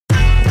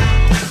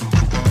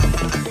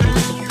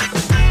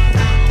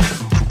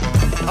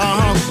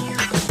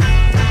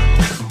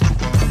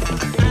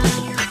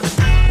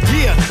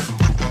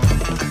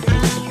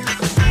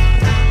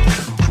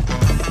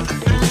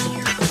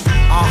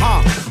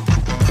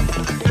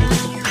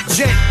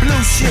jet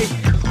blue shit.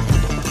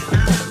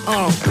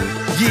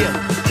 Yeah.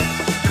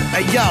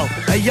 Hey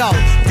yo,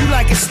 you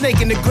like a snake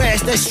in the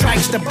grass that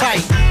strikes the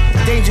bite.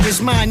 Dangerous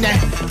mind that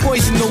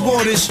poison the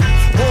waters.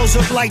 Walls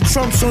up like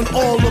Trumps on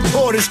all the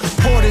borders.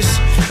 Porters,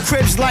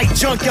 cribs like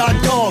junkyard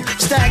dog.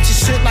 Stacks your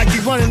shit like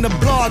you running the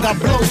blog. I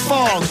blow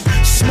fog.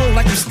 Smoke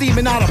like I'm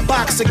steaming out a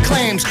box of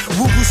clams.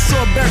 Woo-goo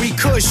strawberry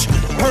kush,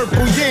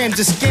 purple yams.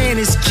 The scan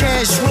is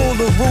cash roll,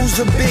 the rules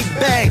a big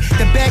bag.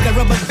 The bag of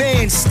rubber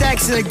bands,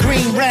 stacks in a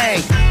green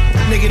rag.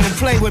 Nigga, don't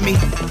play with me.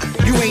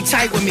 You ain't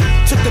tight with me.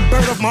 Took the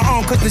bird off my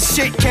arm cause the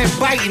shit kept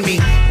biting me.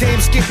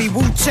 Damn Skippy,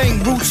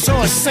 Wu-Tang roots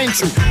are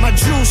essential. My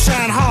jewels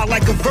shine hard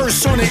like a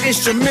verse on an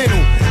instrumental.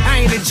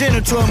 I ain't a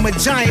genital, I'm a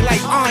giant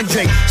like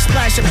Andre.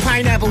 Splash a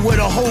pineapple with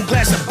a whole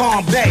glass of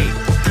Bombay.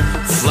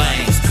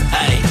 Flames,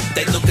 ayy,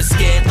 they lookin'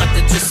 scared like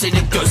they just seen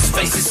a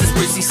Ghostface. This is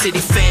Brizzy City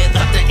Fair,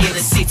 like the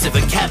inner seats of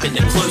a cabin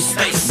in closed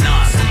space.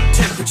 Nasty,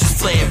 temperatures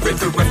flare,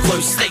 river and flow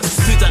snakes.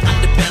 Through the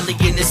underbelly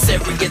in this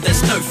area,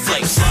 there's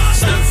snowflakes.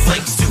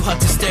 Snowflakes, too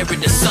hot to stare in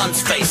the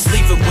sun's face.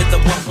 Leave 'em with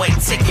a one-way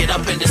ticket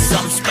up into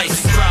some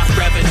space.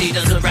 Gravity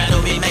doesn't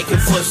rattle me, make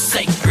it flow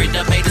sacred.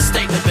 I made a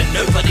statement, but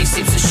nobody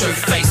seems to show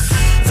face.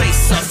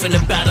 Face off in a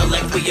battle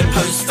like we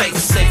oppose faith.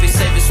 Save it,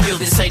 real,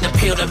 this ain't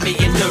appeal to me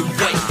in no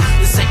way.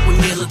 This ain't we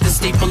kneel at the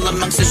steeple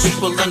amongst the sheep.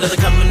 Well, under the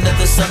coming of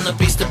the sun, the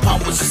beast upon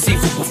which the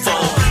seafood will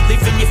fall.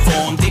 Leaving your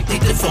form, deeply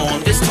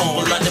deformed, it's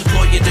torn. Well, I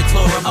deploy your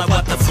decorum, I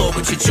wipe the floor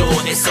with your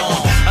jaw, it's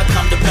on. I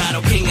come to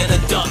battle, king of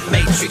the dark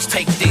matrix.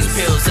 Take these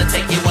pills, I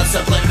take you on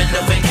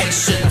subliminal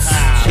vacations.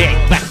 Check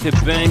back to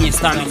burn your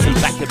stomachs and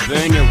back to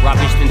burn your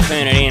rubbish, then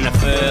turn it into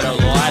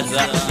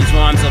fertilizer. These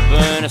rhymes are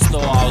burner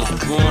styles,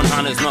 born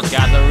hunters, not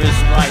gatherers.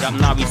 Straight up,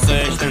 no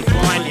research, then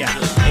find ya.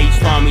 Each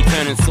time we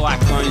turn in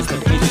cyclones, the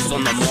blizzards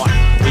on the mic.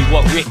 We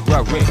what rip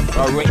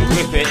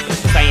it.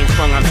 Staying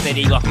strong, I'm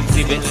steady like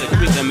exhibits.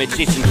 Equip the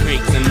magician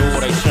tricks and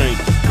auto-tune.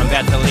 I'm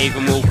about to leave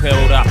them all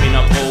curled up in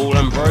a ball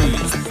and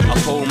bruised. I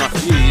pull my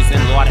fuse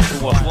and light it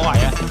to a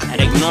fire and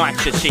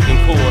ignite your chicken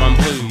cord on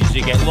blues.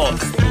 You get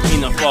lost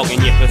in the fog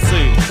and you're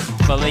pursued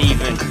for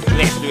leaving,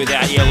 left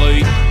without your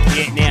loot.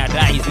 Yet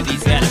nowadays with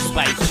these outer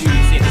space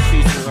shoes, if the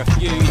shoes to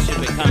refuse, you're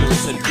becoming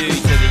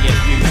subdued to the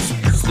abuse.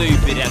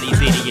 Stupid how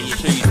these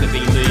idiots choose to be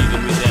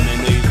moving with their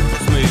maneuver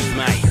smooth,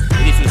 mate.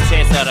 This was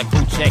chess out a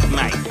cool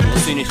checkmate.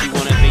 As soon as you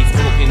wanna be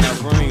talk in the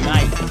room,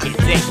 mate, get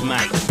decked,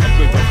 mate. A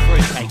group of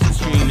fruitcakes and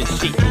streaming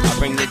shit. I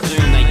bring the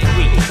doom, they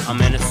quit.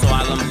 I'm an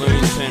asylum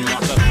loon, turn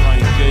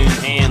microphone goon,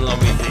 handler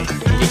with it.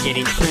 You get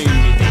in tune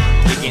with it,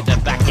 you get the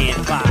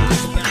backhand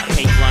fast. I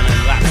keep running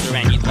laps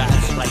around your back,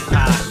 straight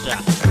past ya.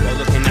 While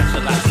looking at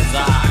your laps'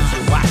 arch,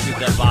 you whack with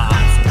the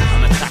bars.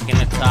 I'm attacking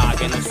the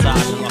target of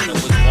sergeant like it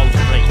was Wall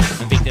Street.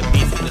 And Victor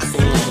Pierce with the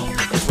sword.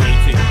 The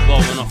 22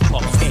 blowing off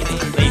Pop's head,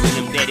 leaving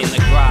him dead in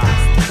the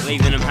grass,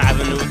 leaving him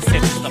having to